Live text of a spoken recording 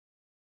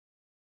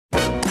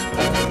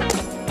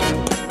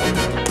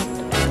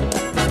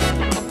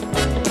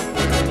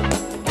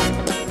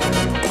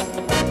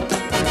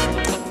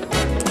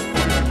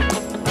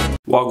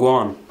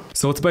Wagwan.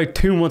 So it's about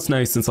 2 months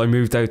now since I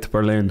moved out to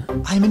Berlin.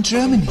 I'm in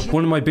Germany.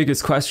 One of my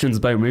biggest questions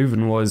about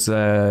moving was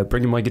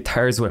bringing my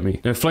guitars with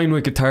me. Now, flying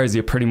with guitars,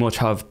 you pretty much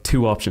have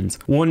two options.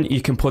 One,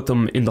 you can put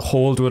them in the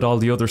hold with all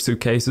the other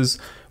suitcases,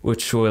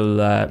 which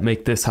will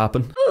make this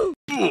happen.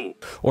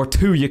 Or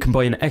two, you can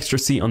buy an extra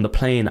seat on the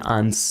plane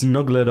and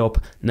snuggle it up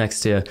next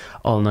to you,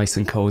 all nice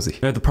and cozy.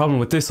 Now, the problem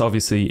with this,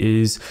 obviously,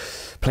 is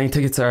plane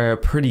tickets are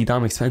pretty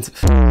damn expensive.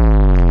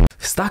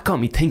 So that got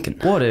me thinking,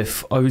 what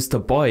if I was to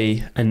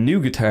buy a new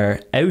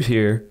guitar out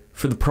here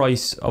for the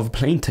price of a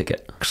plane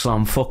ticket? Because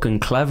I'm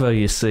fucking clever,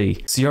 you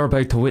see. So you're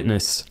about to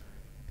witness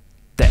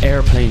the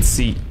airplane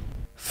seat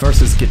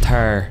versus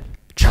guitar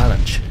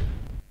challenge.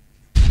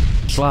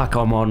 It's like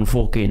I'm on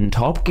fucking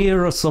Top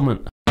Gear or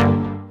something.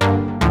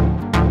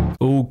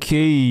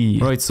 Okay,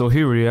 right, so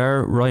here we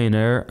are,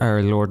 Ryanair,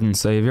 our Lord and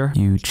Saviour.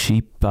 You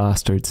cheap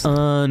bastards.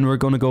 And we're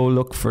gonna go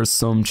look for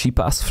some cheap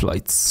ass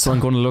flights. So I'm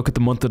gonna look at the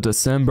month of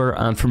December,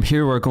 and from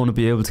here we're gonna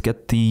be able to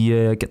get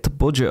the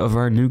budget of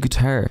our new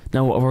guitar.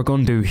 Now what we're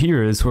gonna do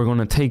here is we're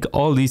gonna take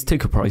all these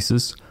ticket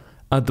prices,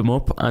 add them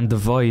up and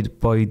divide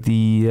by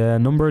the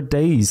number of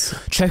days.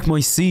 Check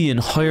my C in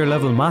higher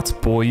level maths,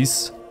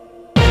 boys.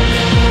 We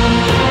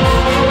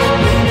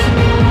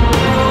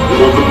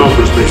want the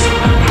numbers, Mason.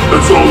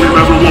 That's all we've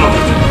ever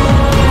wanted.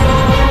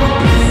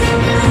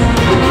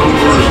 The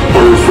numbers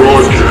are a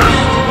broadcast.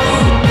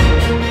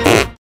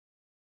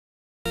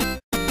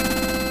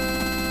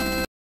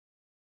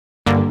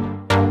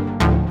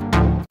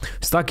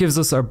 So that gives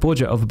us our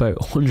budget of about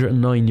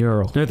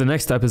 €109. Now the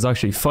next step is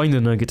actually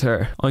finding a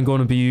guitar. I'm going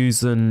to be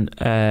using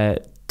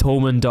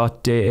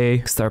Thomann.de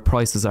because their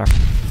prices are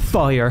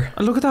fire.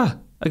 And look at that,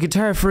 a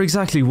guitar for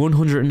exactly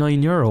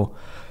 €109.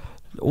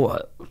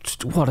 What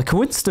a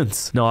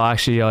coincidence. No,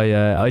 actually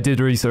I did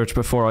research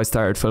before I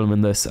started filming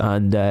this,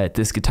 and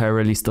this guitar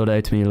really stood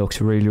out to me. It looks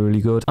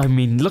really good. I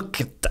mean, look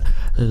at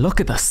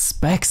the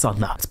specs on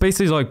that. It's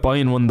basically like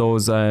buying one of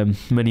those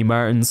mini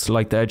Martins,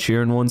 like the Ed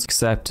Sheeran ones,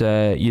 except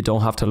you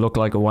don't have to look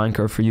like a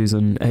wanker for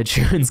using Ed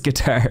Sheeran's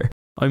guitar.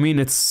 I mean,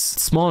 it's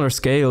smaller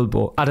scale,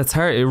 but at its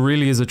heart, it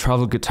really is a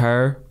travel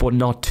guitar, but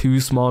not too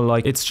small.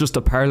 Like, it's just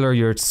a parlor,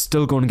 you're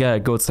still going to get a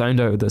good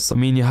sound out of this. I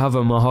mean, you have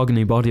a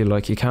mahogany body,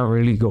 like, you can't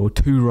really go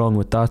too wrong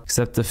with that,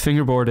 except the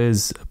fingerboard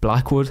is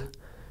Blackwood.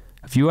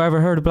 Have you ever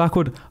heard of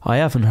Blackwood? I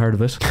haven't heard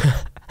of it.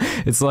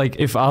 It's like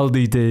if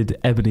Aldi did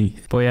ebony.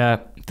 But yeah,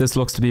 this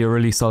looks to be a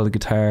really solid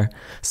guitar,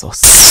 so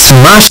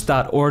smash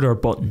that order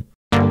button.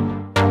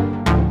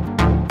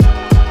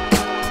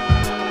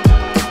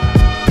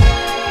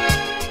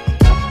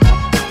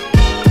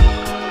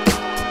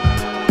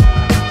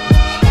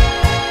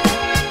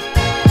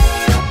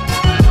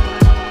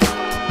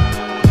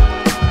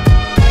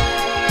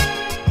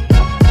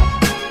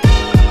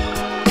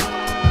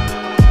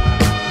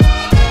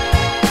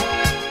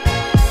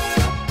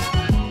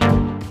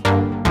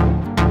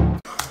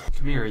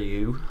 Come here,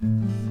 you.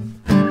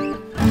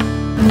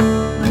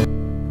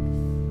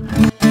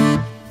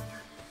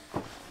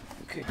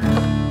 Okay.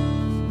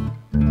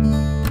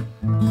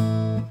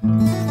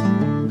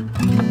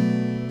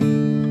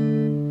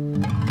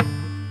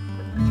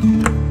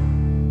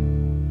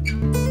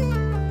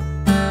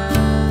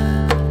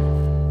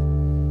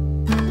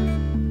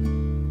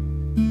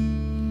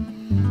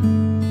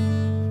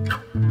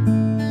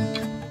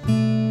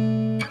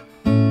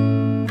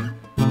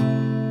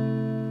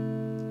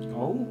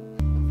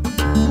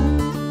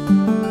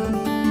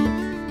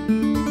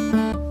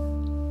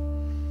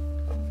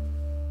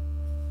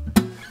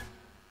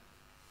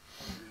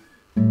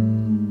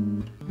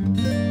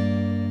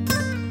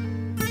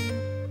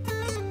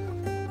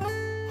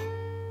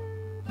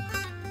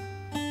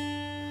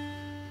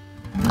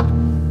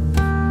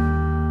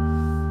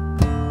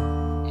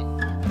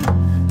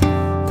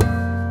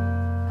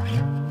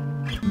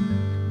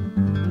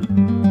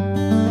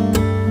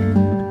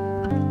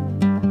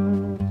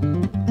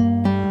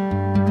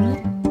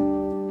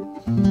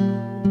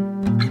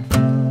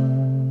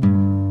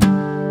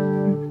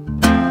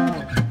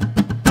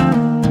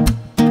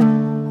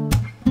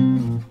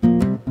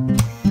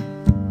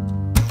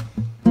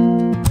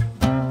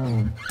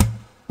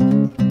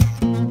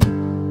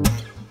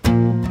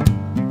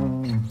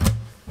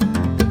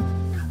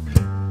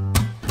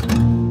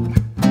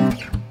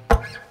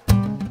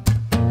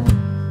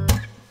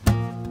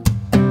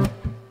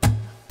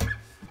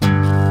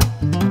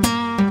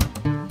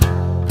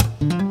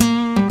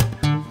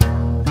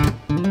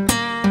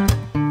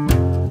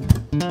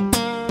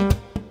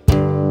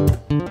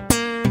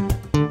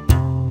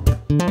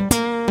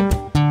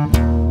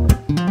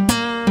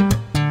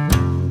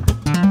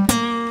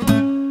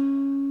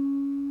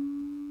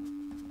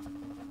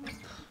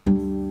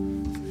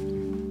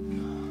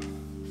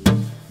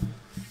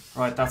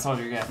 Right, that's all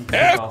you're getting.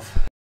 Take off.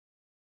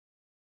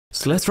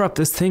 So let's wrap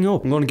this thing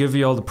up. I'm going to give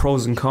you all the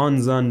pros and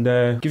cons and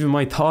give you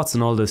my thoughts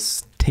on all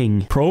this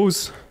thing.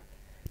 Pros,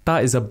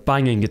 that is a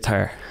banging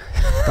guitar.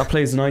 That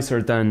plays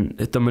nicer than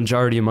the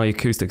majority of my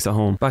acoustics at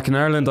home. Back in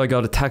Ireland, I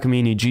got a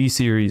Takamine G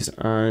series,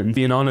 and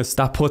being honest,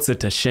 that puts it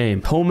to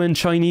shame. Thomann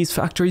Chinese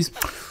factories,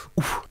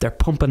 they're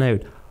pumping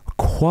out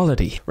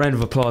quality. Round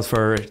of applause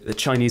for the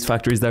Chinese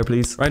factories there,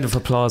 please. Round of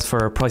applause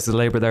for price of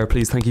labour there,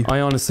 please. Thank you.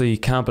 I honestly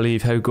can't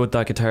believe how good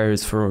that guitar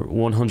is for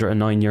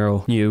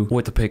 €109 new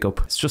with the pickup.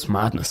 It's just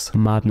madness.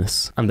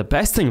 Madness. And the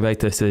best thing about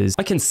this is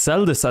I can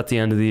sell this at the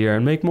end of the year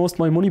and make most of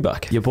my money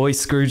back. Your boy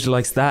Scrooge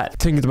likes that.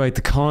 Thinking about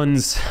the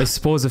cons, I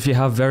suppose if you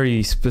have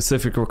very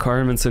specific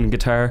requirements in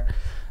guitar,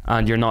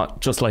 and you're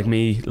not just like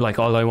me, like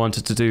all I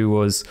wanted to do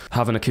was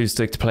have an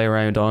acoustic to play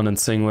around on and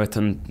sing with,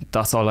 and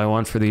that's all I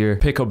want for the year.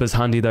 Pickup is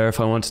handy there if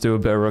I want to do a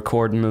bit of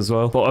recording as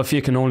well. But if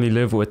you can only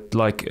live with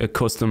like a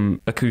custom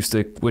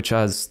acoustic which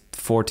has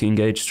 14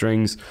 gauge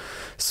strings,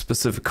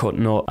 specific cut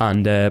nut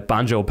and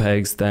banjo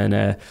pegs, then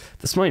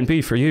this mightn't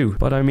be for you.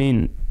 But I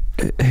mean,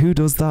 who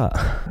does that?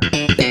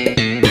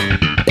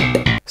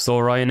 So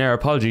Ryanair,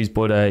 apologies,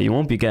 but you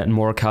won't be getting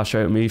more cash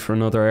out of me for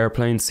another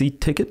airplane seat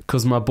ticket,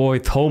 because my boy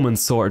Thoman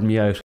sorted me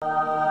out.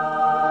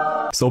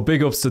 So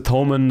big ups to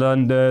Thoman,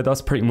 and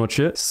that's pretty much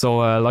it. So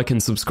like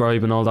and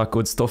subscribe and all that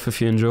good stuff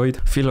if you enjoyed.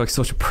 I feel like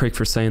such a prick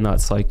for saying that.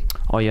 It's like,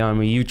 oh yeah, I'm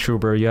a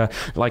YouTuber, yeah.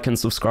 Like and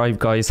subscribe,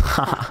 guys.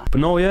 But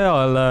no, yeah,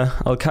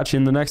 I'll catch you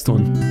in the next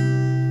one.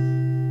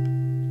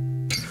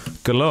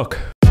 Good luck.